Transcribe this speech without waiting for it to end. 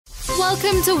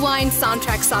Welcome to Wine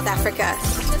Soundtrack South Africa.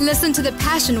 Listen to the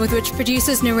passion with which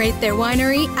producers narrate their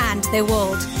winery and their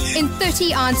world. In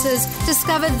 30 answers,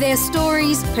 discover their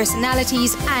stories,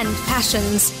 personalities, and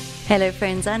passions. Hello,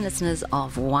 friends and listeners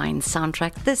of Wine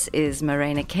Soundtrack. This is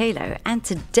Morena Kalo, and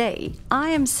today I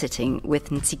am sitting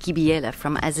with Ntsiki Biyela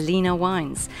from Aslina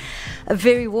Wines. A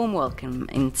very warm welcome,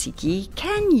 Ntsiki.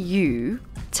 Can you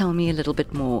tell me a little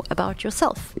bit more about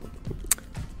yourself?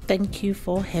 Thank you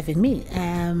for having me.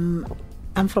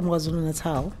 I'm from KwaZulu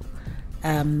Natal,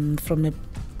 from a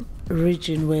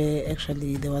region where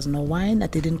actually there was no wine. I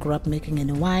didn't grow up making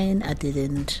any wine. I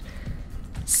didn't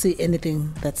see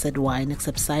anything that said wine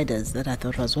except ciders that I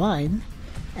thought was wine.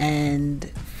 And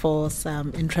for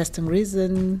some interesting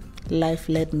reason, life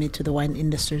led me to the wine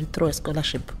industry through a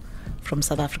scholarship from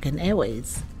South African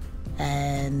Airways.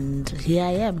 And here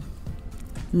I am,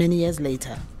 many years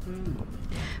later.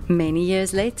 Many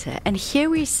years later, and here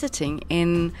we're sitting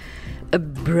in a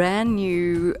brand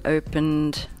new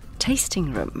opened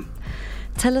tasting room.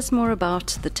 Tell us more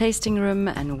about the tasting room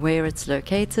and where it's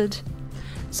located.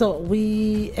 So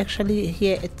we actually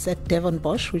here it's at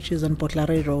Devonbosch, which is on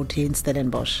Bottelary Road here in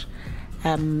Stellenbosch.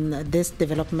 This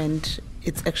development,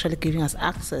 it's actually giving us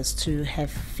access to have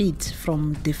feed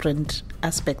from different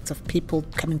aspects of people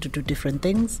coming to do different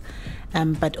things,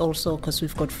 but also because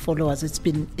we've got followers. It's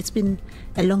been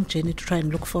a long journey to try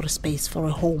and look for a space, for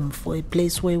a home, for a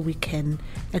place where we can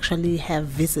actually have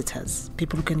visitors,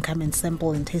 people who can come and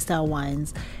sample and taste our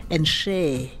wines and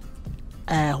share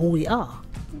who we are.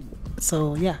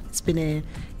 So yeah, it's been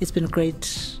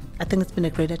great. I think it's been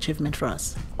a great achievement for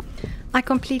us. I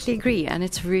completely agree, and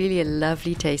it's really a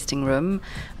lovely tasting room,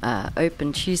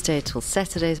 open Tuesday till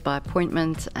Saturdays by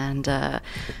appointment. And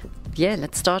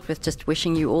let's start with just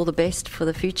wishing you all the best for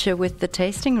the future with the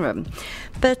tasting room.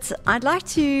 But I'd like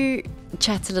to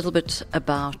chat a little bit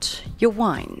about your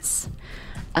wines.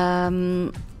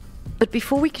 But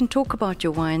before we can talk about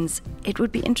your wines, it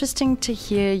would be interesting to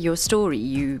hear your story.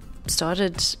 You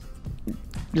started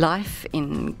life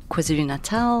in KwaZulu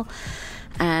Natal,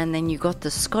 and then you got the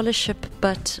scholarship,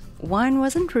 but wine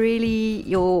wasn't really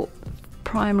your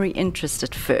primary interest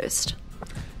at first.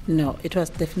 No, it was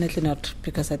definitely not,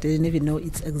 because I didn't even know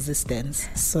its existence.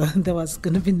 So there was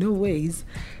going to be no ways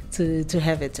to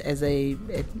have it as a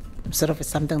sort of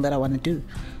something that I want to do.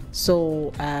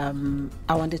 So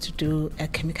I wanted to do a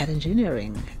chemical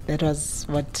engineering. That was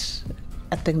what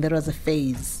I think that was a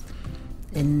phase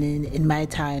in my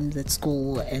times at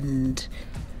school. And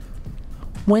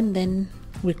when then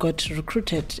we got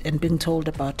recruited and being told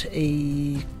about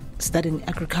studying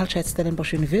agriculture at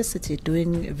Stellenbosch University,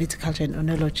 doing Viticulture and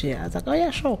Oenology, I was like, oh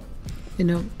yeah, sure.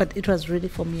 But it was really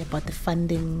for me about the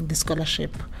funding, the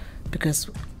scholarship, because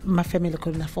my family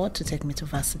couldn't afford to take me to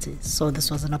varsity. So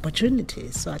this was an opportunity.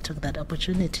 So I took that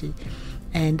opportunity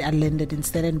and I landed in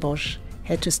Stellenbosch,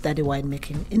 had to study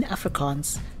winemaking in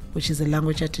Afrikaans, which is a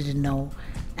language I didn't know.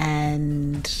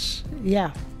 And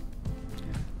yeah,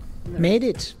 made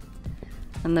it.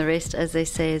 And the rest, as they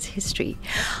say, is history.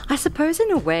 I suppose in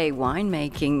a way,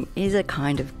 winemaking is a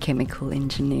kind of chemical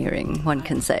engineering, one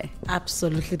can say.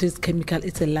 Absolutely, it is chemical.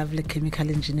 It's a lovely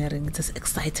chemical engineering. It's an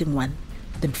exciting one,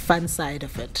 the fun side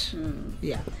of it.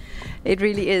 Yeah. It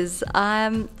really is.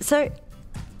 So,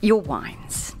 your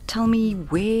wines. Tell me,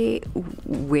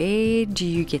 where do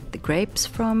you get the grapes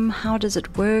from? How does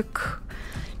it work?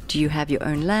 Do you have your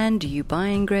own land? Do you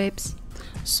buying grapes?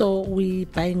 So we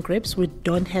buying grapes. We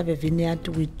don't have a vineyard.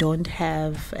 We don't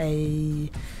have a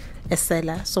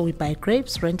cellar. So we buy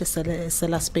grapes, rent a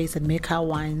cellar space, and make our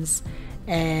wines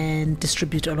and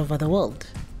distribute all over the world.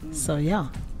 So yeah.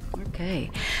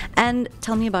 Okay. And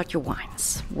tell me about your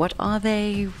wines. What are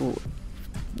they?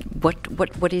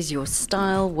 What is your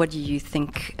style? What do you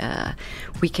think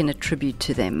we can attribute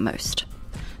to them most?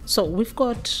 So we've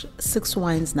got 6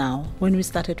 wines now. When we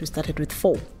started with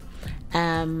 4.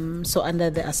 So under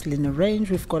the Aslina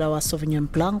range, we've got our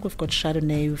Sauvignon Blanc, we've got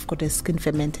Chardonnay, we've got a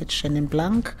skin-fermented Chenin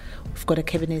Blanc, we've got a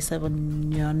Cabernet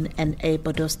Sauvignon and a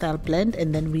Bordeaux-style blend.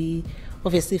 And then we,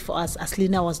 obviously for us,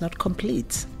 Aslina was not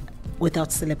complete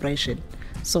without celebration.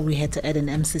 So we had to add an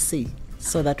MCC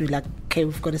so that we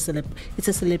we've got it's a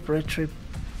celebratory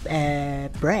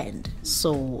brand.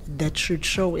 So that should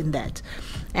show in that.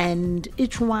 And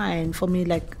each wine, for me,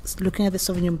 like looking at the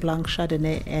Sauvignon Blanc,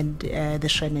 Chardonnay, and the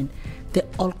Chenin, they're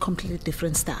all completely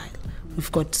different style.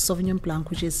 We've got Sauvignon Blanc,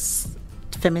 which is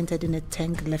fermented in a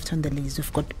tank left on the lees.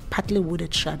 We've got partly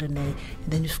wooded Chardonnay, and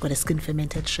then you've got a skin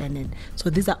fermented Chenin. So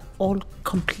these are all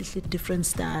completely different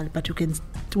style, but you can,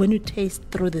 when you taste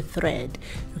through the thread,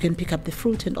 you can pick up the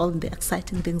fruit and all the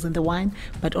exciting things in the wine,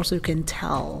 but also you can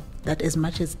tell that as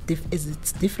much as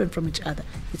it's different from each other,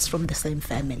 it's from the same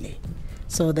family.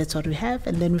 So that's what we have.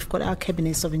 And then we've got our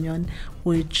Cabernet Sauvignon,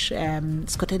 which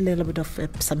it's got a little bit of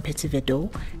some Petit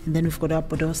Verdot. And then we've got our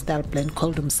Bordeaux-style blend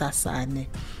called Umsasane.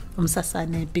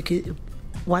 Umsasane, because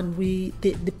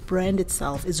the brand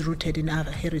itself is rooted in our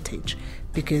heritage,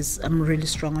 because I'm really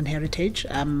strong on heritage.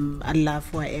 I love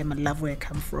who I am. I love where I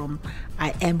come from.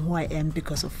 I am who I am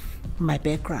because of my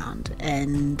background.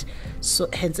 And so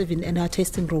hence even in our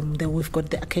tasting room, there we've got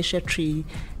the acacia tree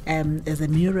as a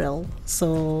mural,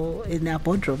 so in our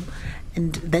boardroom,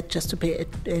 and that just to pay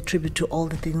a tribute to all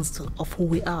the things of who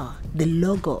we are. The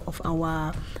logo of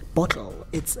our bottle,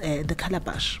 it's the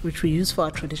calabash, which we use for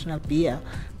our traditional beer,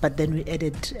 but then we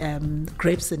added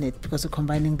grapes in it because we're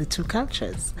combining the two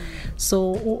cultures.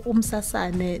 So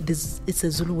Umsasane, it's a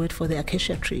Zulu word for the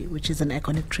acacia tree, which is an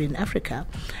iconic tree in Africa,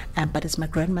 but it's my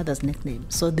grandmother's nickname.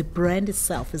 So the brand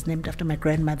itself is named after my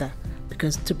grandmother,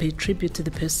 because to pay tribute to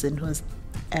the person who has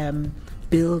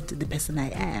built the person I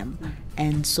am.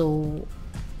 And so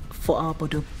for our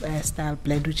Bordeaux-style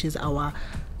blend, which is our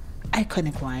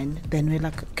iconic wine, then we're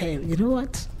like, okay, you know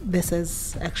what? This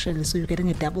is actually, so you're getting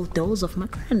a double dose of my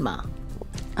grandma.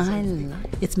 I love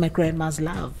it's my grandma's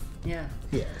love. Yeah.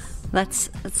 Yes. That's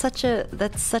such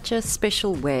a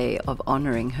special way of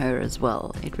honoring her as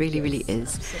well. It really, really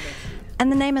is. Absolutely.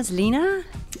 And the name Aslina,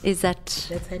 is that?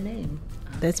 That's her name.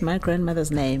 That's my grandmother's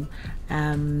name.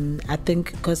 I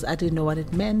think because I didn't know what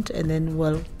it meant, and then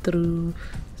through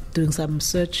doing some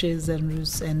searches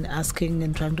and asking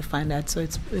and trying to find out. So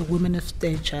it's a woman of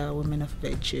stature, a woman of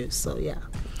virtue. So yeah,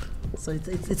 so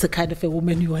it's a kind of a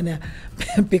woman you wanna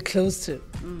be close to.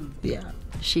 Yeah.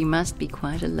 She must be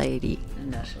quite a lady.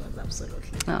 No, she was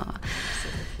absolutely. Oh.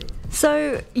 Absolutely.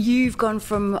 So you've gone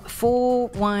from 4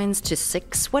 wines to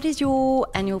 6. What is your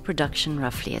annual production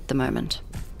roughly at the moment?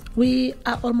 We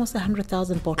are almost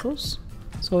 100,000 bottles,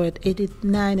 so at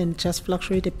 89, and just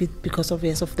fluctuate a bit because of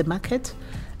the market.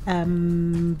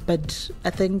 But I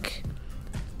think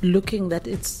looking that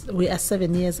we are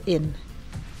 7 years in,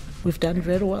 we've done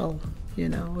very well.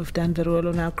 We've done very well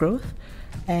on our growth,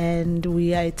 and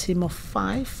we are a team of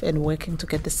 5 and working to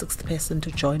get the 6th person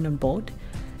to join on board.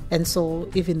 And so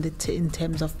even in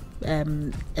terms of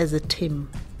as a team,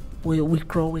 we're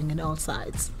growing in all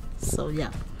sides. So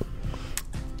yeah.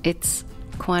 It's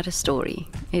quite a story.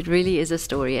 It really is a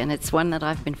story, and it's one that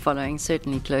I've been following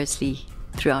certainly closely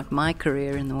throughout my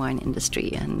career in the wine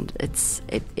industry, and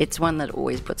it's one that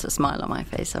always puts a smile on my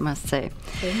face, I must say.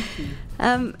 Thank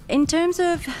you. In terms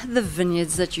of the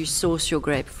vineyards that you source your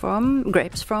grapes from,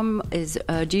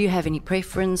 do you have any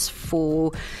preference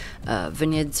for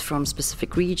vineyards from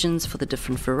specific regions, for the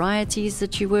different varieties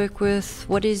that you work with?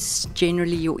 What is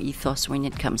generally your ethos when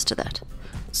it comes to that?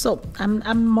 So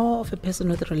I'm more of a person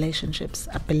with relationships.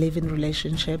 I believe in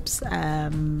relationships.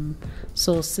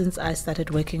 So since I started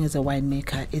working as a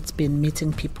winemaker, it's been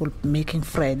meeting people, making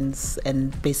friends,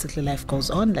 and basically life goes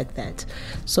on like that.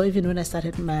 So even when I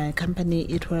started my company,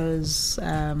 it was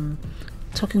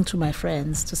talking to my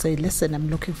friends to say, listen, I'm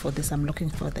looking for this, I'm looking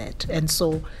for that. And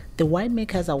so the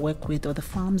winemakers I work with, or the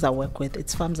farms I work with,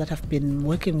 it's farms that I've been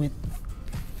working with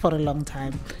for a long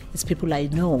time. It's people I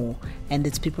know, and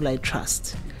it's people I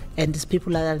trust, and it's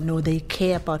people that I know they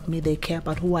care about me, they care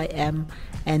about who I am,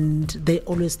 and they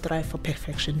always strive for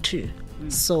perfection too.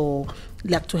 So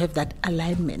like to have that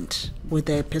alignment with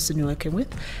the person you're working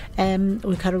with.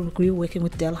 We're currently working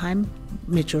with Delheim.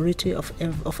 Majority of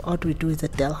what we do is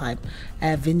at Delheim.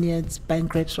 Vineyards, buying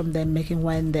grapes from them, making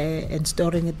wine there, and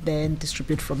storing it there and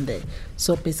distribute from there.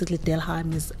 So basically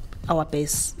Delheim is our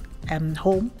base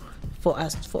home for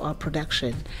us, for our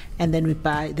production. And then we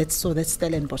buy, that's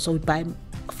Stellenbosch. So we buy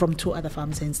from 2 other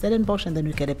farms in Stellenbosch, and then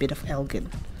we get a bit of Elgin.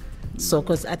 So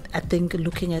because I think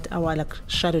looking at our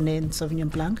Chardonnay and Sauvignon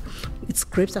Blanc, its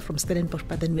grapes are from Stellenbosch,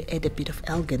 but then we add a bit of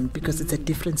Elgin because it's a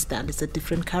different style, it's a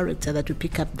different character that we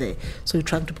pick up there. So we're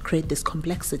trying to create this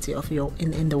complexity of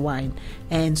in the wine.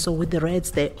 And so with the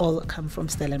reds, they all come from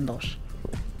Stellenbosch.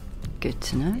 Good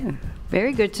to know.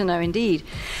 Very good to know indeed.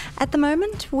 At the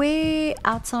moment, where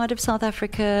outside of South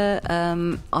Africa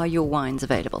are your wines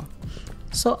available?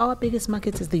 So our biggest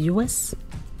market is the US,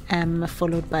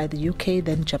 followed by the UK,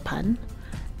 then Japan.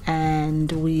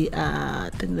 And we are, I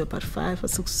think there are about 5 or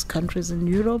 6 countries in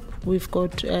Europe. We've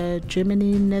got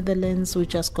Germany, Netherlands, we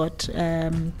just got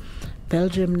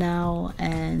Belgium now,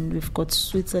 and we've got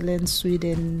Switzerland,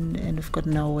 Sweden, and we've got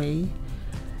Norway.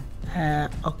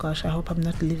 Oh gosh, I hope I'm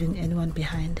not leaving anyone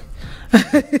behind.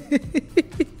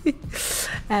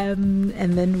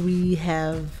 And then we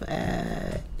have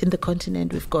in the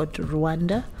continent, we've got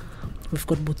Rwanda, we've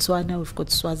got Botswana, we've got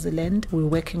Swaziland. We're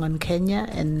working on Kenya,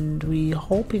 and we're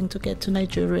hoping to get to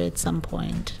Nigeria at some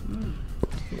point.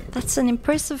 That's an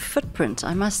impressive footprint,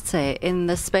 I must say, in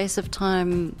the space of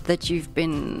time that you've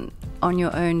been on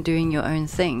your own, doing your own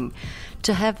thing.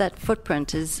 To have that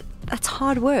footprint that's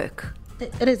hard work.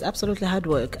 It is absolutely hard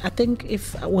work. I think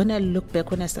when I look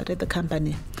back, when I started the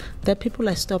company, there are people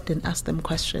I stopped and asked them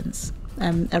questions.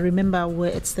 I remember we're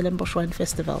at Stellenbosch Wine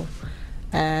Festival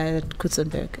at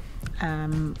Kutzenberg.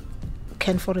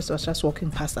 Ken Forrest was just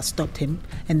walking past. I stopped him,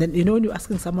 and then when you're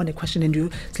asking someone a question and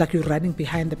it's like you're running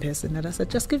behind the person. And I said,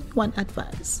 just give me one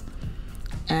advice.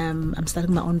 I'm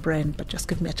starting my own brand, but just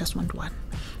give me. I just want one.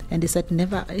 And he said,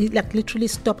 never. He literally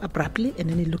stopped abruptly, and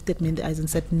then he looked at me in the eyes and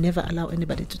said, never allow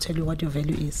anybody to tell you what your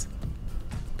value is,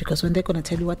 because when they're going to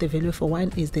tell you what the value for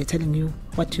wine is, they're telling you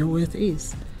what your worth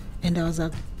is. And I was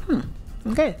like,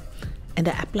 okay. And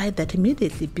I applied that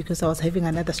immediately, because I was having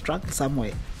another struggle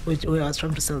somewhere where I was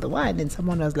trying to sell the wine, and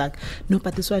someone was like, no,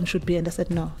 but this wine should be. And I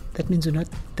said, no, that means you're not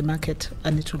the market. I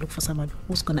need to look for someone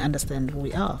who's going to understand who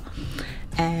we are.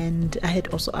 And I had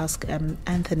also asked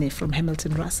Anthony from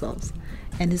Hamilton Russells,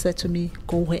 and he said to me,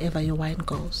 go wherever your wine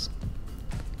goes.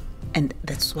 And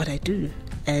that's what I do.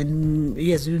 And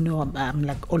as you know, I'm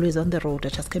like always on the road. I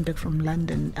just came back from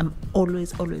London. I'm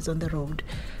always on the road.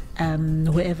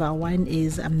 Wherever our wine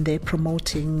is, I'm there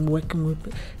promoting, working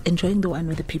with, enjoying the wine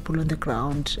with the people on the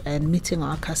ground, and meeting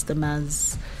our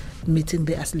customers, meeting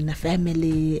the Aslina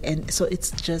family. And so it's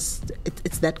just,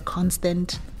 it's that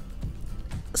constant,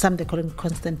 some they call it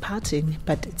constant partying,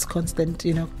 but it's constant,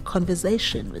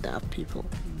 conversation with our people.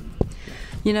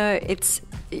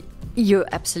 You're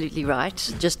absolutely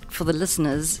right. Just for the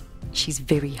listeners, she's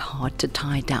very hard to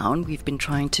tie down. We've been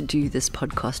trying to do this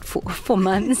podcast for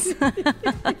months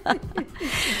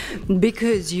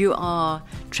because you are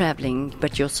traveling,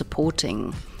 but you're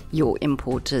supporting your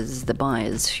importers, the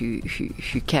buyers who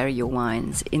carry your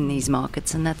wines in these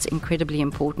markets, and that's incredibly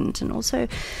important. And also,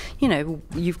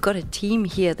 you've got a team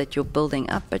here that you're building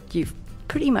up, but you've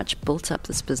pretty much built up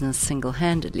this business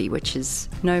single-handedly, which is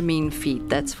no mean feat,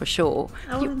 that's for sure.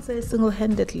 I wouldn't say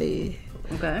single-handedly.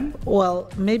 Okay. Well,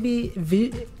 maybe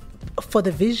for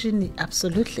the vision,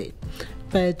 absolutely.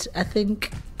 But I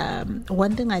think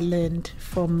one thing I learned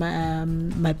from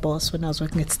my boss when I was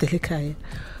working at Stellekaya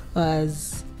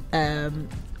was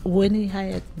when he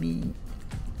hired me,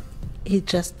 he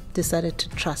just decided to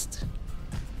trust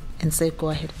and say, go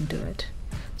ahead and do it.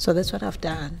 So that's what I've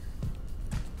done,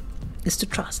 is to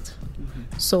trust.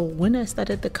 Mm-hmm. So when I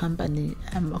started the company,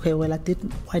 I did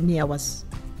 1 year, I was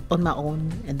on my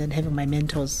own, and then having my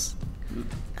mentors,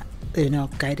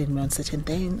 guiding me on certain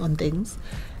things.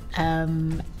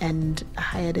 And I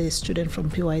hired a student from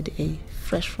PYDA,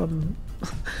 fresh from,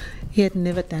 he had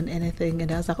never done anything.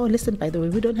 And I was like, oh, listen, by the way,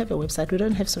 we don't have a website, we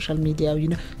don't have social media,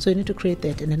 so you need to create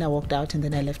that. And then I walked out, and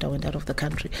then I left, I went out of the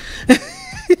country.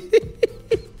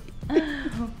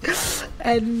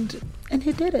 And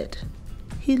he did it.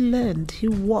 He learned, he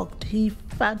walked, he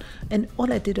found, and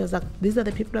all I did was like, these are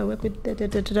the people I work with,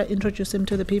 introduce him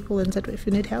to the people and said, if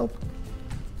you need help,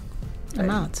 I'm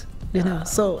out.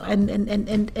 So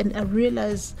and I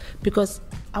realized, because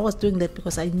I was doing that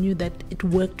because I knew that it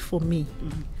worked for me.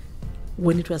 Mm-hmm.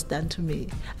 When it was done to me,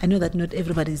 I know that not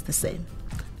everybody is the same,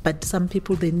 but some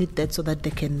people, they need that so that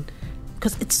they can,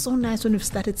 because it's so nice when you've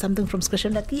started something from scratch.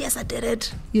 I'm like, yes, I did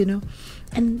it,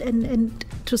 and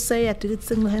to say I did it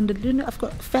single-handed. I've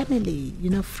got family,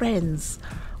 friends,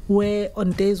 where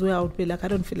on days where I would be like, I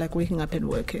don't feel like waking up and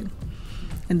working,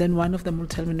 and then one of them will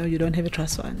tell me, no, you don't have a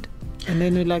trust fund. And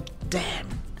then you're like, damn,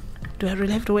 do I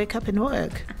really have to wake up and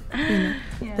work? Yeah.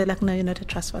 They're like, no, you're not a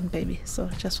trust fund, baby, so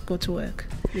just go to work.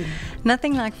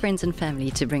 Nothing like friends and family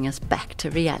to bring us back to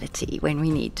reality when we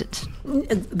need it.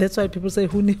 That's why people say,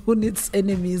 who needs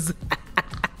enemies?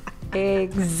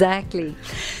 Exactly.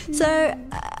 So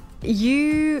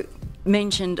you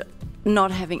mentioned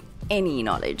not having any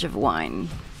knowledge of wine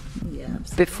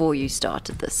before you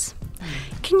started this.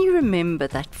 Can you remember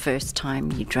that first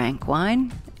time you drank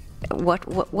wine?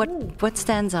 What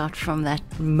stands out from that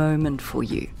moment for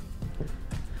you?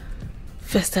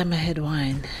 First time I had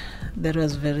wine, that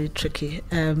was very tricky.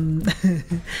 I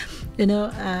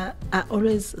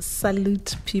always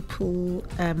salute people.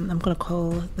 I'm going to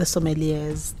call the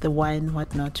sommeliers, the wine,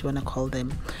 whatnot you want to call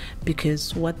them,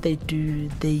 because what they do,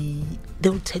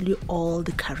 they'll tell you all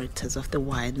the characters of the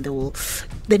wine.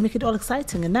 They make it all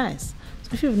exciting and nice. So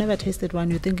if you've never tasted wine,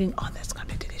 you're thinking, oh, that's going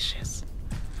to be delicious.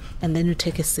 And then you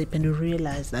take a sip and you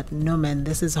realize that, no man,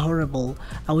 this is horrible.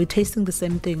 Are we tasting the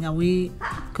same thing? Are we?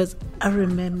 Because I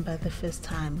remember the first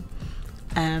time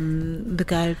the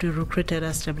guy who recruited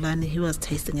us, Jablani, he was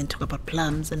tasting and talking about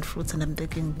plums and fruits, and I'm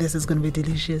thinking, this is going to be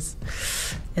delicious.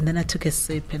 And then I took a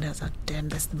sip and I was like, damn,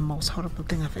 that's the most horrible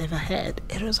thing I've ever had.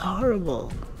 It was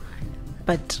horrible.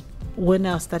 But when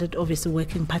I started obviously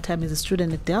working part-time as a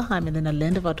student at Delheim, and then I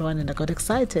learned about wine and I got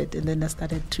excited, and then I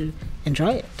started to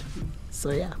enjoy it.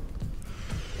 So yeah.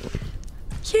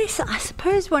 Yes, I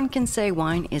suppose one can say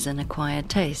wine is an acquired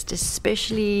taste,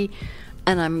 especially,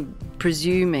 and I'm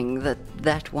presuming that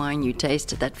that wine you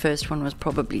tasted, that first one, was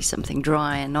probably something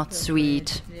dry and not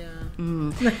sweet.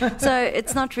 Yeah. So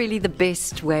it's not really the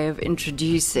best way of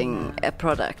introducing a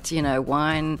product. You know,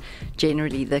 wine,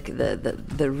 generally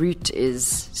the root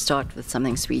is start with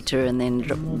something sweeter and then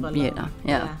Move along.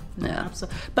 Yeah.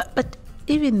 Absolutely. But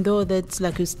even though that's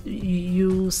like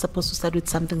you're supposed to start with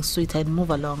something sweeter and move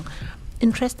along,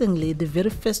 interestingly, the very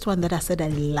first one that I said I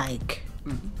like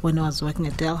when I was working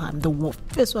at Delheim, the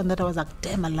first one that I was like,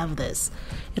 damn, I love this,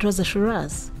 it was a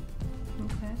Shiraz.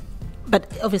 Okay. But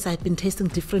obviously I'd been tasting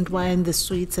different wine, the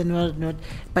sweets and whatnot,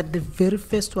 but the very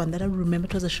first one that I remember,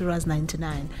 it was a Shiraz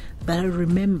 99, that I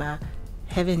remember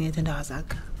having it and I was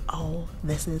like, oh,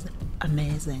 this is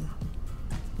amazing.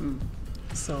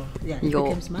 So yeah, it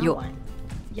becomes my wine.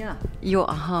 Yeah, your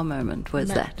aha moment was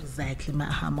that. Exactly, my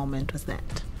aha moment was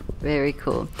that. Very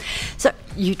cool. So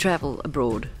you travel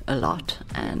abroad a lot,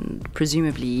 and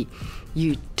presumably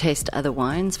you taste other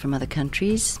wines from other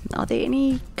countries. Are there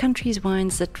any countries'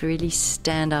 wines that really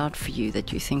stand out for you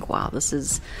that you think, wow, this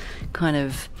is kind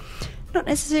of not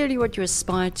necessarily what you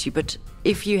aspire to, but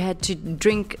if you had to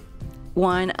drink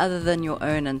wine other than your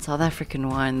own and South African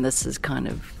wine, this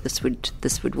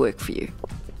would work for you?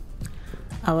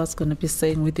 I was going to be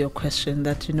saying with your question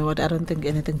that, you know what, I don't think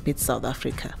anything beats South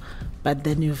Africa. But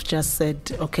then you've just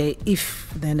said, okay,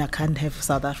 if then I can't have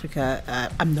South Africa,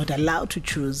 I'm not allowed to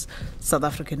choose South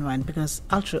African wine, because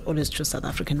I'll always choose South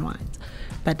African wines.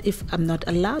 But if I'm not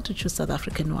allowed to choose South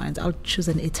African wines, I'll choose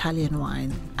an Italian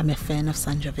wine. I'm a fan of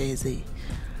Sangiovese.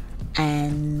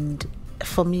 And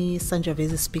for me,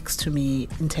 Sangiovese speaks to me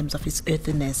in terms of its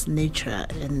earthiness, nature,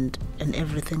 and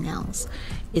everything else.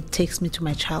 It takes me to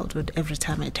my childhood every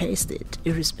time I taste it,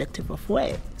 irrespective of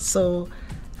where. So,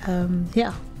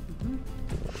 yeah.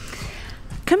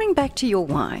 Coming back to your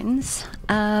wines,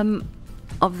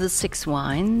 of the 6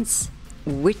 wines,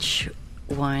 which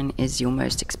wine is your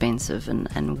most expensive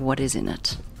and what is in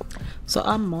it? So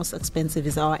our most expensive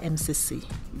is our MCC.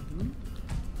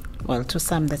 Well, to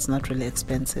some that's not really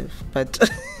expensive, but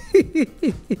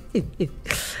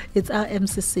it's our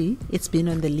MCC. It's been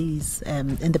on the lease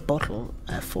in the bottle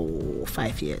for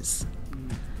 5 years.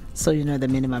 So, you know, the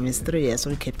minimum is 3 years. So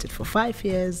we kept it for 5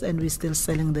 years, and we're still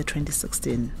selling the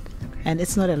 2016. Okay. And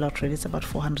it's not a lot, really. It's about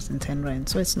 410 rand.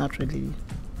 So it's not really,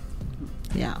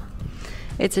 yeah.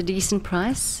 It's a decent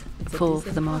price for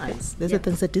the market.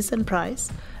 It's a decent price.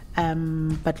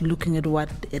 But looking at what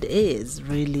it is,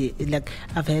 really, like,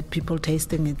 I've had people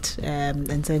tasting it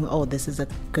and saying, oh, this is a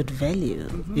good value,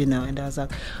 you know. And I was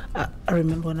like, I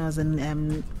remember when I was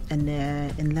in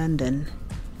London,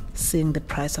 seeing the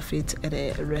price of it at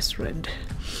a restaurant,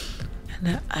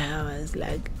 and I was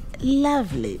like,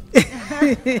 lovely.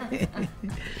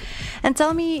 And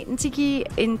tell me,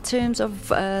 Ntsiki, in terms of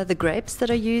the grapes that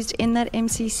are used in that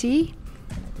MCC,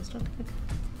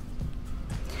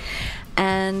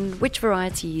 and which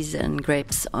varieties and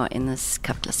grapes are in this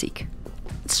Cup Classique?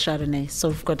 It's Chardonnay. So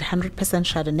we've got 100%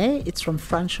 Chardonnay. It's from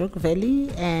Franschhoek Valley,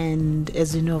 and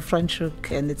as you know, Franschhoek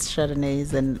and its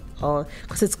Chardonnays and all,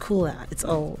 because it's cooler. It's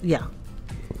all, yeah.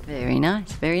 Very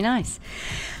nice, very nice.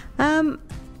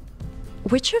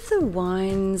 Which of the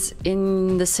wines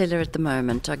in the cellar at the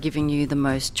moment are giving you the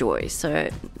most joy?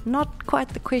 So not quite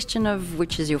the question of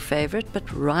which is your favorite,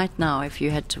 but right now, if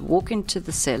you had to walk into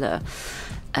the cellar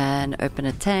and open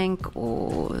a tank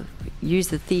or use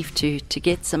the thief to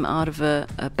get some out of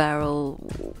a barrel,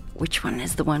 which one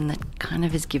is the one that kind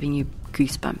of is giving you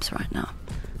goosebumps right now?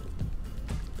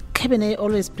 Cabernet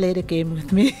always played a game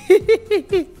with me.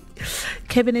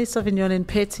 Cabernet Sauvignon and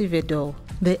Petit Verdot,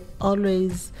 they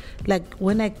always, like,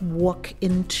 when I walk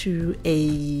into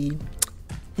the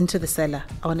cellar,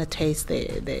 I want to taste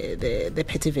the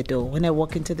Petit Verdot. When I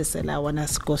walk into the cellar, I want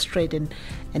to go straight and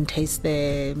taste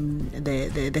the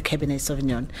Cabernet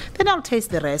Sauvignon. Then I'll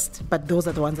taste the rest, but those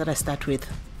are the ones that I start with.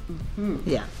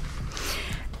 Yeah.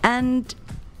 And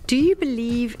do you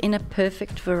believe in a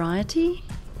perfect variety?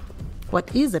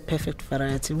 What is a perfect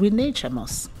variety? We're nature,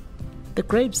 Moss. The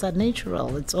grapes are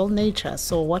natural. It's all nature.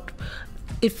 So what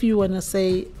if you want to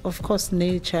say, of course,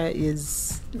 nature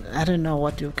is, I don't know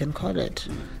what you can call it.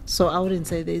 So I wouldn't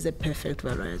say there is a perfect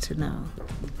variety now.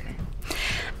 Okay.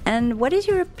 And what is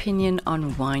your opinion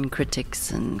on wine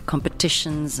critics and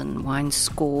competitions and wine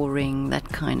scoring, that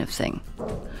kind of thing?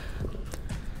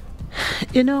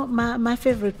 You know, my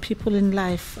favorite people in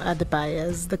life are the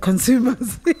buyers, the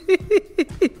consumers.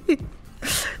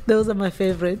 Those are my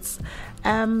favorites.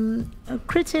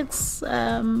 Critics,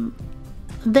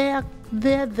 they're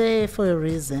there for a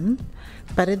reason,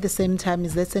 but at the same time,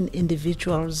 that's an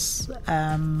individual's,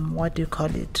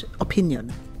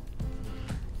 opinion.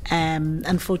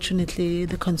 Unfortunately,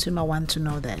 the consumer want to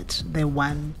know that. They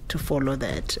want to follow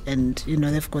that. And, you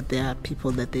know, they've got their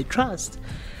people that they trust.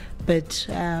 But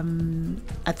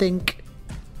I think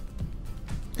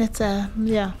it's yeah.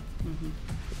 Mm-hmm.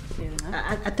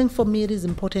 I think for me it is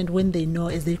important when they know,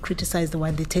 as they criticize the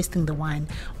wine, they're tasting the wine,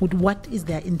 with what is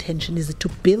their intention? Is it to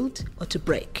build or to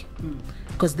break?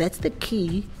 Because that's the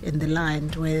key in the line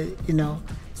where, you know,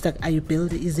 it's like, are you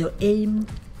building? Is your aim,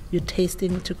 you're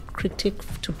tasting to critique,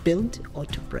 to build or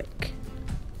to break?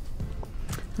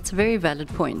 That's a very valid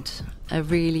point, a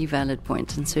really valid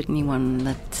point, and certainly one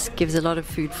that gives a lot of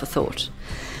food for thought.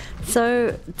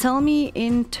 So tell me,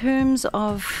 in terms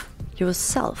of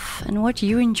yourself and what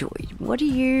you enjoy, what do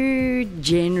you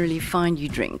generally find you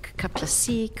drink?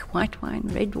 Classique, white wine,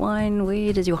 red wine,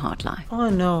 where does your heart lie? Oh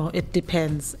no, it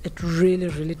depends. It really,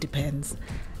 really depends.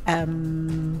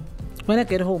 When I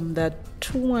get home, the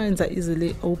two wines are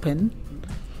easily open.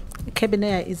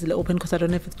 Cabernet are easily open because I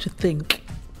don't have to think.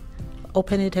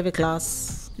 Open it, have a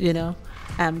glass, you know.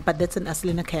 But that's an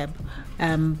Aslina cab.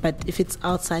 But if it's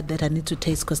outside that, I need to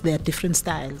taste because there are different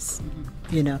styles,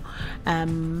 you know.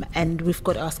 And we've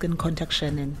got ask and contact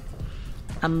Chenin.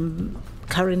 I'm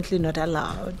currently not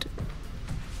allowed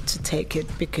to take it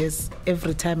because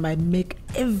every time I make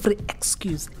every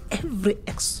excuse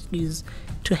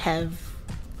to have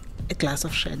a glass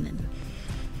of Chenin.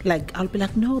 Like, I'll be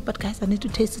like, no, but guys, I need to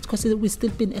taste it because we've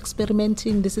still been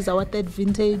experimenting. This is our third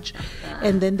vintage.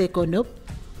 And then they go, nope.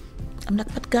 I'm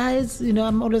like, but guys, you know,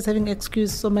 I'm always having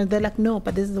excuses. So they're like, no,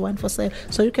 but this is the one for sale.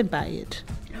 So you can buy it.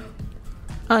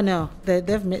 Oh, no.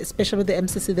 They've made, especially the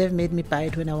MCC, they've made me buy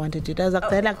it when I wanted it. I was like,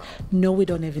 they're like, no, we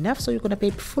don't have enough, so you're going to pay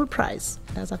full price.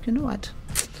 And I was like, you know what?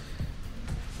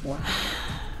 Wow.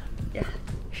 Yeah.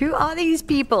 Who are these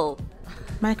people?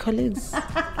 My colleagues.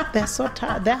 They're so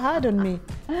tired. They're hard on me.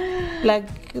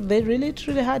 Like, they're really,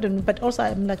 truly hard on me. But also,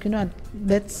 I'm like, you know,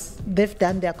 they've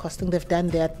done their costing. They've done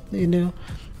their, you know,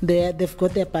 they've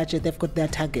got their budget. They've got their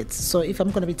targets. So if I'm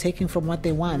going to be taking from what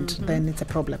they want, then it's a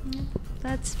problem.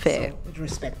 That's fair. So,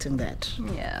 respecting that.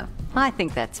 Yeah, I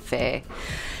think that's fair.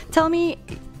 Tell me,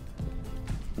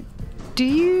 do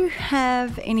you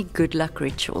have any good luck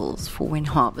rituals for when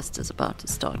harvest is about to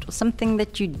start, or something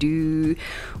that you do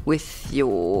with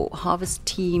your harvest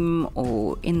team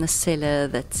or in the cellar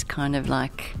that's kind of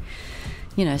like,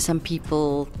 you know, some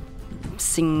people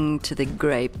sing to the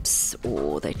grapes,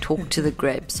 or they talk to the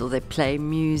grapes, or they play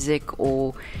music,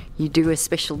 or you do a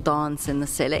special dance in the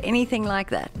cellar, anything like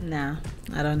that? No,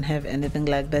 I don't have anything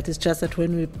like that. It's just that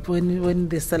when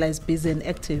the cellar is busy and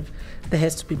active, there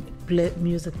has to be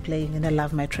music playing, and I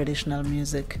love my traditional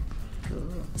music. Cool.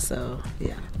 So,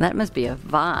 yeah. That must be a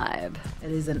vibe.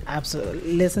 It is an absolute...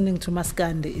 Listening to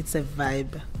Maskandi, it's a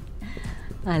vibe.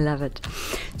 I love it.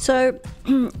 So...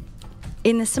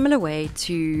 in a similar way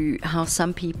to how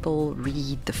some people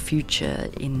read the future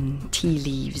in tea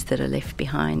leaves that are left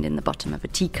behind in the bottom of a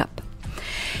teacup,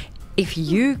 if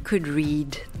you could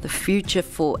read the future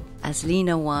for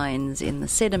Aslina Wines in the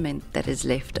sediment that is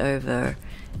left over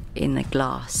in a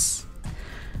glass,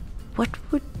 what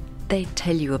would they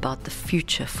tell you about the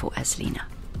future for Aslina?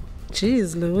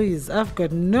 Jeez Louise, I've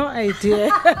got no idea.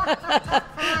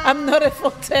 I'm not a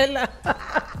foreteller.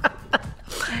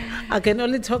 I can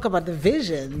only talk about the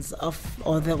visions of,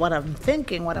 or what I'm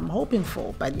thinking, what I'm hoping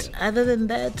for. But other than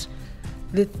that,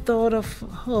 the thought of,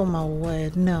 oh my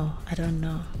word, no, I don't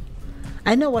know.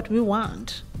 I know what we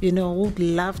want. You know, we'd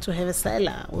love to have a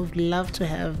cellar. We'd love to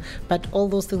have, but all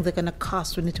those things are going to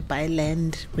cost. We need to buy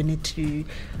land. We need to,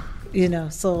 you know,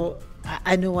 so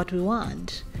I know what we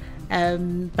want.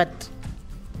 But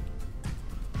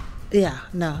yeah,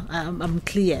 no, I'm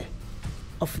clear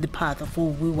of the path of who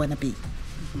we want to be.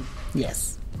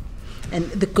 Yes. And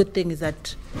the good thing is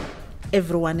that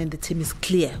everyone in the team is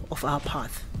clear of our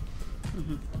path.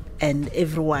 And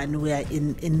everyone, we are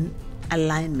in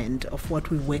alignment of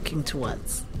what we're working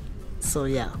towards. So,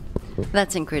 yeah.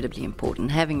 That's incredibly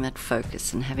important, having that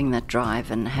focus and having that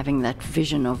drive and having that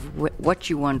vision of what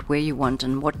you want, where you want,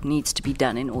 and what needs to be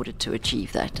done in order to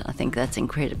achieve that. I think that's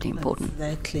incredibly important.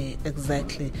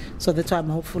 Exactly. So that's why I'm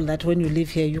hopeful that when you leave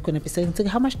here, you're going to be saying,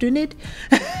 how much do you need?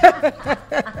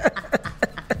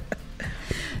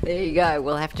 There you go.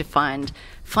 We'll have to find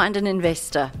an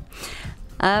investor.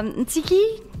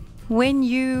 Ntsiki, when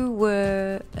you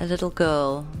were a little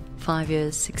girl, 5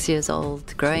 years, 6 years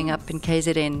old, growing up in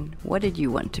KZN, what did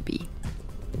you want to be?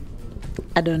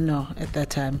 I don't know at that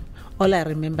time. All I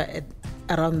remember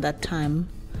around that time,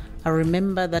 I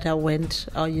remember that I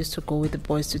used to go with the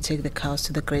boys to take the cows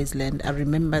to the grazeland. I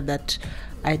remember that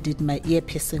I did my ear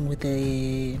piercing with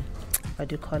with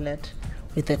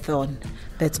a thorn.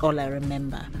 That's all I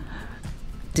remember.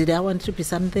 Did I want to be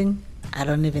something? I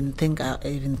don't even think I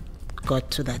even got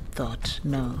to that thought,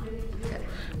 no.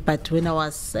 But when I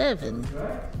was 7,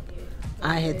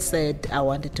 I had said I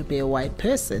wanted to be a white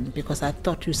person because I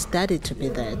thought you studied to be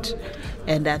that.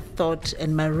 And I thought,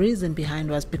 and my reason behind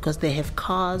was because they have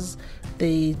cars,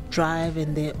 they drive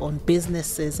and they own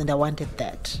businesses, and I wanted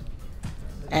that.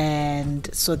 And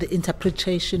so the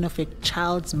interpretation of a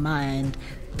child's mind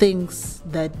thinks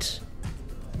that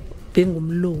being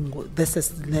umlungu, this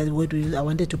is the word I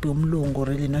wanted to be umlungu,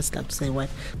 really not to say white,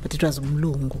 but it was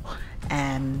umlungu,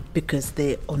 because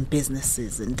they own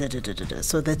businesses and da-da-da-da-da.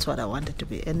 So that's what I wanted to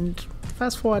be. And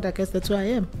fast forward, I guess that's who I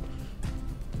am.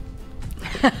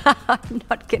 I'm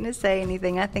not going to say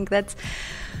anything. I think that's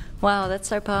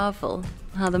so powerful.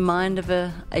 How the mind of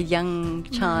a young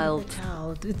child.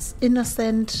 It's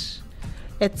innocent.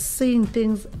 It's seeing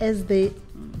things as they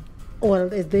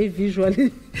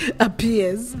visually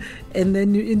appears, and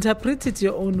then you interpret it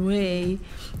your own way.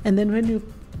 And then when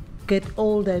you get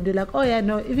older, and you're like, oh yeah,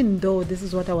 no, even though this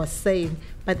is what I was saying,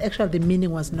 but actually the meaning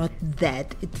was not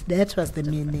that. That was the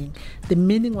meaning. The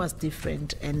meaning was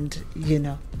different, and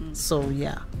so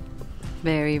yeah.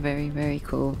 Very, very, very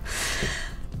cool.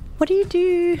 What do you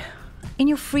do in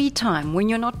your free time when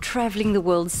you're not traveling the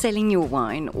world selling your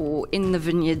wine, or in the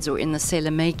vineyards or in the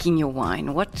cellar making your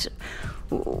wine? What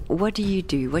do you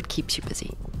do? What keeps you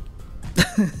busy?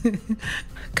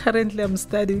 Currently, I'm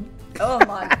studying. Oh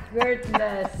my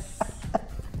goodness.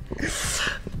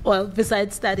 Well,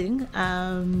 besides studying,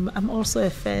 I'm also a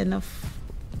fan of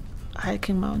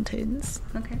hiking mountains.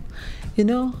 Okay.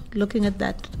 Looking at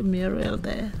that mural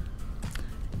there,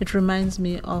 it reminds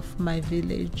me of my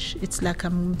village. It's like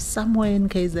I'm somewhere in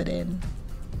KZN.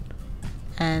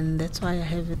 And that's why I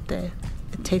have it there.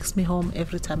 It takes me home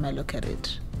every time I look at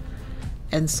it.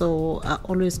 And so I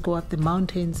always go up the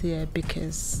mountains here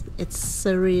because it's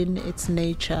serene, it's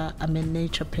nature. I'm a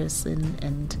nature person,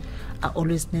 and I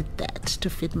always need that to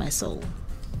feed my soul.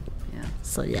 Yeah.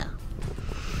 So yeah.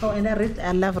 Oh, and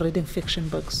I love reading fiction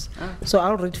books. Oh. So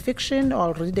I'll read fiction, or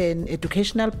I'll read an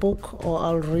educational book, or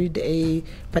I'll read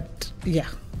but yeah,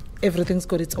 everything's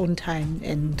got its own time,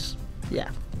 and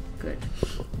yeah. Good.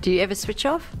 Do you ever switch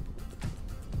off?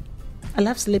 I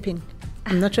love sleeping.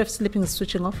 I'm not sure if sleeping is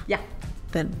switching off. Yeah.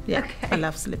 Then, yeah, okay. I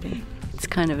love sleeping. It's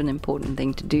kind of an important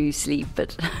thing to do, sleep,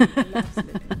 but... I love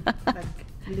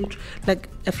sleeping. Like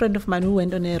a friend of mine who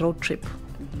went on a road trip,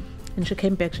 and she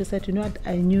came back, she said, you know what,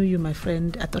 I knew you, my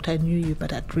friend. I thought I knew you,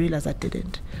 but I realized I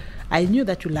didn't. I knew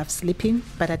that you love sleeping,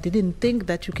 but I didn't think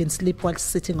that you can sleep while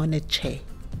sitting on a chair,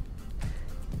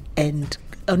 and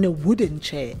on a wooden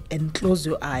chair, and close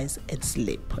your eyes and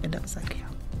sleep. And I was like, yeah.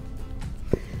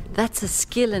 That's a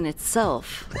skill in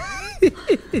itself.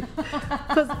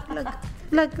 Because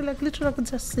like literally I could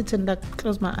just sit and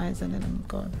close my eyes and then I'm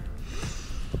gone.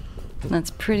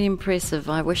 That's pretty impressive.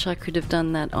 I wish I could have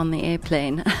done that on the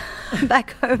airplane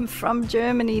back home from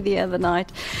Germany the other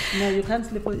night. No, you can't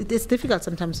sleep. It's difficult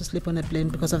sometimes to sleep on a plane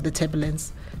because of the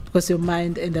turbulence, because your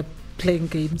mind ends up playing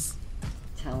games.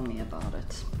 Tell me about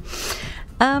it.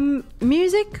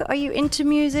 Music? Are you into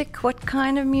music? What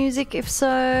kind of music, if so?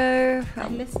 I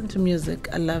listen to music.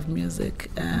 I love music.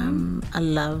 I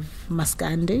love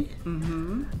Maskandi.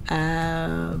 Mm-hmm.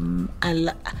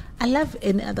 I love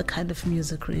any other kind of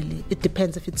music, really. It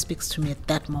depends if it speaks to me at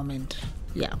that moment.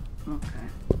 Yeah. Okay,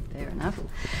 fair enough.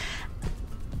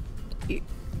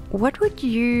 What would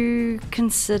you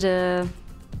consider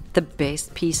the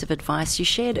best piece of advice? You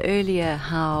shared earlier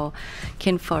how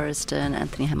Ken Forrester and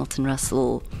Anthony Hamilton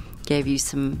Russell gave you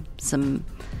some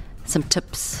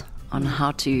tips on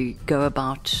how to go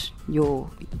about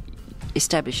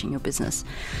establishing your business.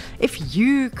 If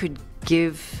you could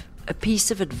give a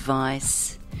piece of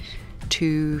advice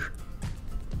to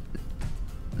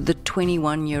the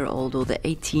 21-year-old or the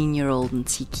 18-year-old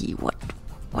Ntsiki,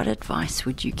 what advice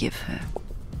would you give her?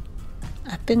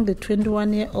 I think the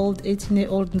 21-year-old,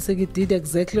 18-year-old Ntsiki did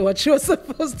exactly what she was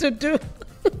supposed to do.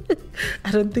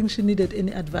 I don't think she needed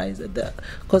any advice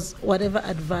because whatever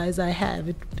advice I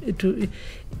have,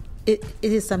 it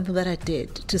is something that I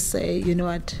did to say, you know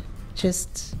what,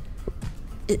 just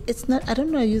it's not. I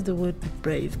don't know. I use the word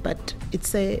brave, but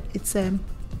it's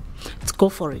go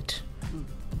for it.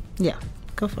 Yeah,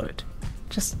 go for it.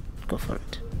 Just go for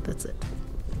it. That's it.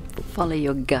 Follow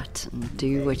your gut and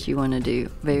do what you want to do.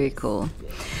 Very cool.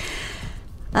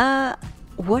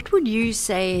 What would you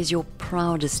say is your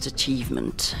proudest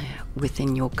achievement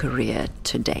within your career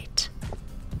to date?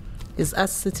 Is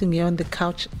us sitting here on the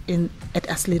couch at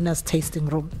Aslina's tasting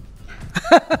room.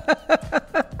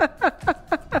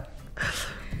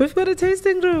 We've got a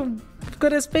tasting room. We've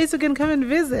got a space you can come and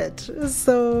visit.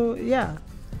 So, yeah.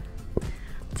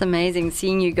 It's amazing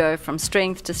seeing you go from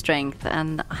strength to strength,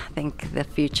 and I think the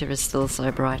future is still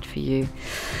so bright for you.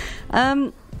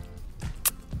 A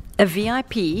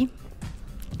VIP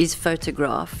is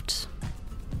photographed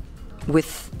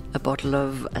with a bottle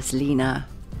of Aslina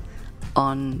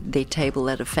on their table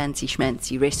at a fancy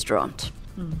schmancy restaurant.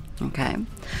 Okay.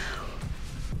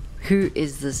 Who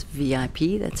is this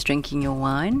VIP that's drinking your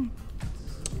wine?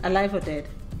 Alive or dead?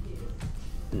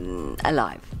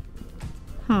 Alive.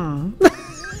 I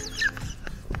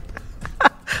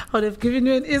would have given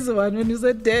you an easy one when you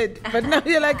said dead, but now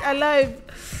you're like alive.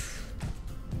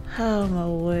 Oh my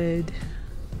word.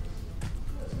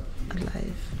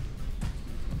 Alive.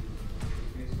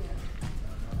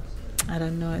 I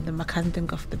don't know. I can't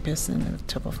think of the person at the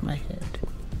top of my head.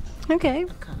 Okay.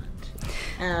 I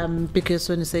can't. Because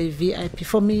when you say VIP,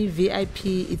 for me, VIP,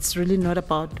 it's really not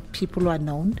about people who are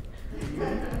known.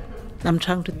 I'm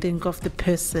trying to think of the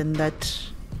person that...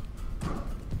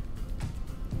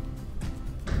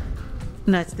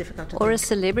 No, it's difficult to Or think. a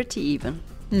celebrity even?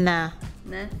 Nah.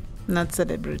 Nah. Not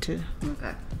celebrity.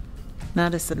 Okay.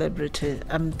 Not a celebrity.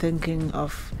 I'm thinking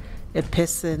of a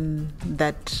person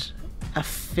that I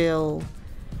feel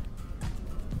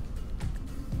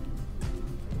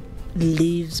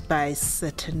lives by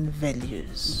certain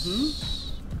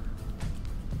values.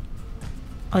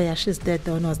 Oh yeah, she's dead.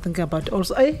 The one I was thinking about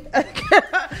also.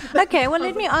 Okay, well,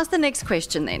 let me ask the next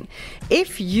question then.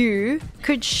 If you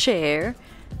could share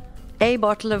a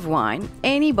bottle of wine,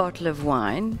 any bottle of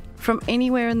wine from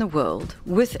anywhere in the world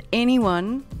with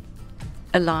anyone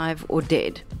alive or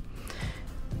dead,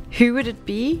 who would it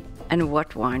be and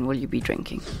what wine will you be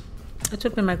drinking? It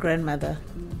would be my grandmother.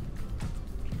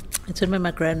 It would be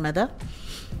my grandmother,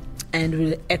 and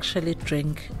we'll actually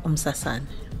drink Umsasane.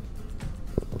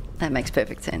 That makes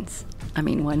perfect sense. I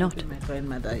mean, why not? My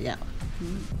grandmother, yeah.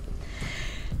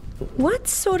 What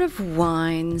sort of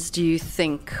wines do you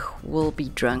think will be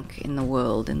drunk in the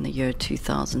world in the year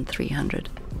 2300?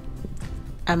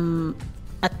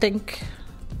 I think,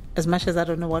 as much as I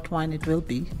don't know what wine it will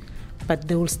be, but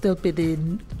there will still be the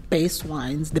base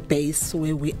wines, the base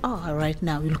where we are right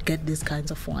now. We'll get these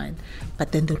kinds of wine,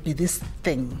 but then there'll be this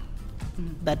thing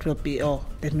that will be,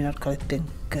 let me not call it thing,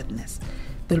 goodness.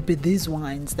 There'll be these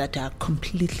wines that are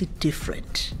completely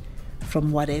different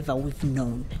from whatever we've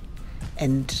known,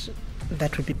 and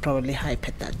that will be probably hype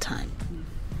at that time.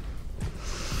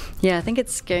 Yeah, I think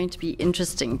it's going to be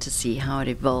interesting to see how it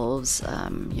evolves,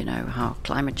 how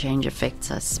climate change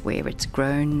affects us, where it's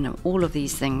grown, all of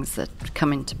these things that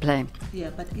come into play.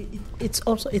 Yeah, but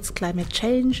it's climate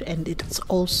change, and it's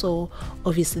also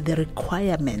obviously the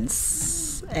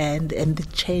requirements and the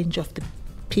change of the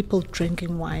people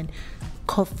drinking wine,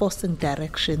 forcing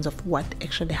directions of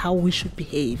how we should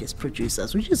behave as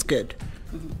producers, which is good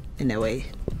in a way.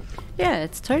 Yeah,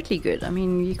 it's totally good. I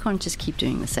mean, you can't just keep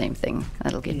doing the same thing.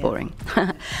 That'll get boring.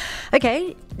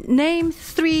 Okay, name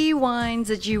 3 wines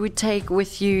that you would take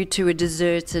with you to a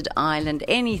deserted island.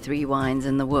 Any 3 wines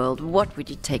in the world. What would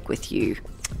you take with you?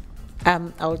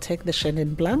 I'll take the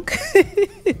Chenin Blanc,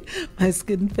 my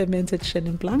skin fermented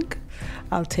Chenin Blanc.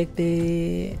 I'll take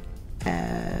the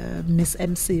Miss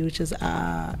MC, which is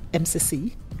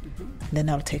MCC. Then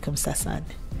I'll take Umsasane.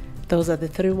 Those are the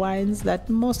 3 wines that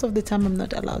most of the time I'm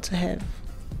not allowed to have,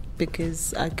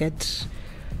 because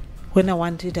when I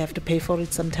want it, I have to pay for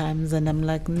it sometimes, and I'm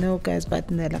like, no guys, but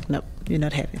they're like, no, you're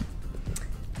not having.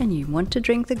 And you want to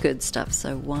drink the good stuff,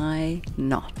 so why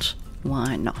not?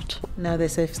 Why not? No, they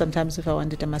say sometimes if I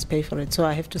want it, I must pay for it. So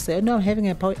I have to say, no, I'm having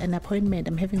an appointment,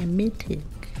 I'm having a meeting.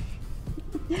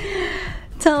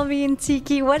 Tell me,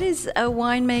 Ntsiki, what is a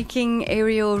winemaking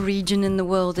area or region in the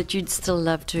world that you'd still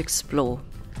love to explore?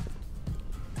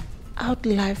 I would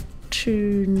like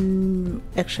to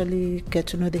actually get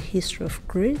to know the history of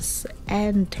Greece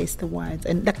and taste the wines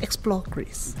and explore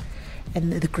Greece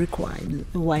and the Greek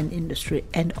wine industry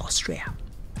and Austria.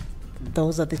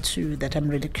 Those are the two that I'm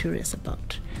really curious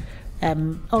about.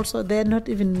 Also, they're not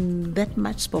even that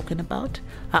much spoken about.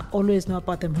 I always know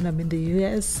about them when I'm in the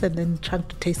US and then trying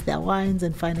to taste their wines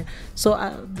and find it. So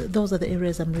those are the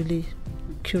areas I'm really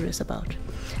curious about.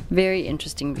 Very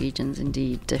interesting regions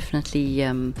indeed. Definitely,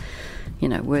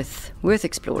 worth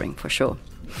exploring for sure.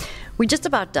 We're just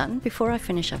about done. Before I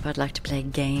finish up, I'd like to play a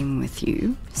game with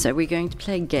you. So we're going to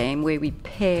play a game where we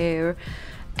pair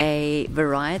a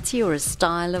variety or a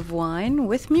style of wine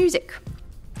with music.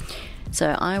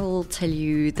 So I will tell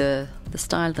you the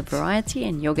style, the variety,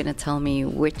 and you're going to tell me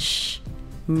which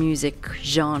music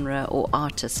genre or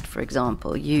artist, for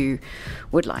example, you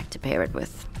would like to pair it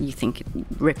with, you think it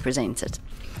represents it.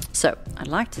 So I'd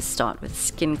like to start with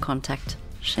Skin Contact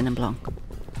Chenin Blanc.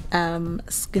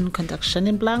 Skin Contact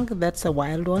Chenin Blanc, that's a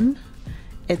wild one.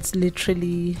 It's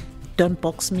literally, don't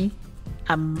box me.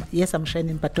 Yes, I'm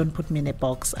Chenin, but don't put me in a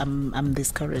box. I'm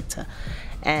this character.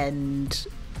 And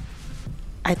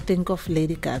I think of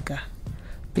Lady Gaga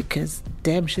because,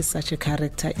 damn, she's such a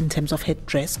character in terms of her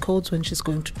dress codes when she's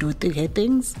going to do her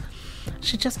things.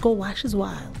 She just go wild. She's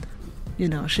wild.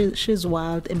 She's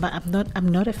wild. And I'm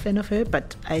not a fan of her,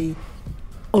 but I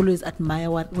always admire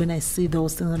when I see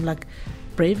those things. I'm like,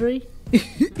 bravery.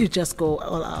 You just go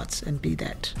all out and be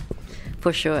that.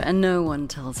 For sure. And no one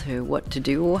tells her what to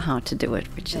do or how to do it,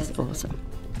 which is awesome.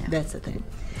 Yeah. That's the thing.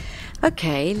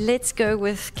 Okay, let's go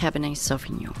with Cabernet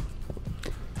Sauvignon.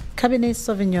 Cabernet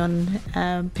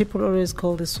Sauvignon, people always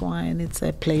call this wine, it's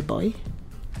a playboy.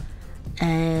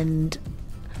 And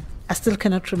I still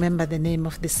cannot remember the name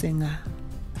of the singer,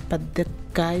 but the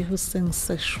guy who sings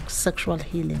sexual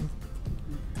healing.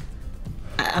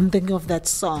 I'm thinking of that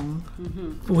song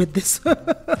with this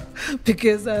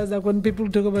because like when people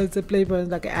talk about it's a playboy, it's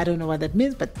like, I don't know what that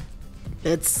means, but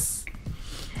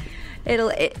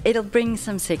it'll bring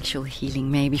some sexual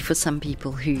healing maybe for some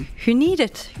people who need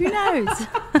it. Who knows?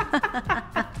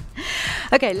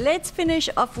 Okay, let's finish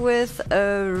off with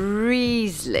a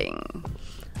Riesling.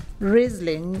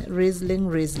 Riesling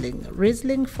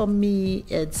for me,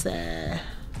 it's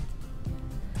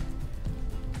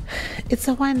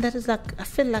a wine that is like, I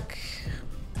feel like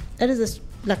that is a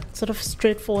sort of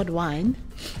straightforward wine,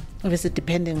 obviously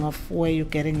depending of where you're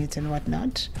getting it and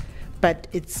whatnot, but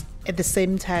it's at the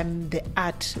same time the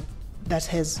art that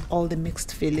has all the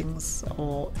mixed feelings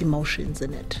or emotions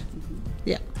in it.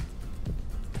 Yeah.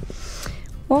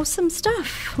 Awesome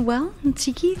stuff. Well,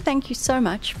 Ntsiki, thank you so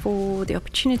much for the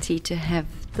opportunity to have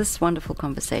this wonderful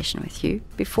conversation with you.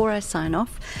 Before I sign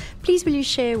off, please will you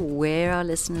share where our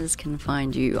listeners can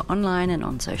find you online and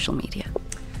on social media?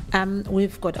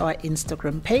 We've got our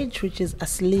Instagram page, which is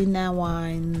Aslina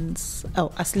Wines,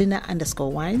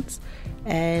 Aslina_Wines,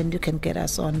 and you can get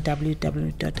us on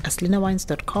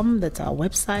www.aslinawines.com. That's our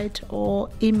website, or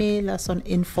email us on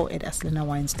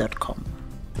info@aslinawines.com.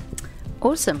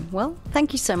 Awesome. Well,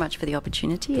 thank you so much for the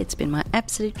opportunity. It's been my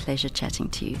absolute pleasure chatting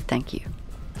to you. Thank you.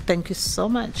 Thank you so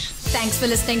much. Thanks for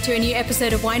listening to a new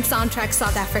episode of Wine Soundtrack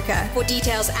South Africa. For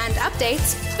details and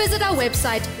updates, visit our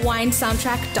website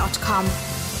winesoundtrack.com.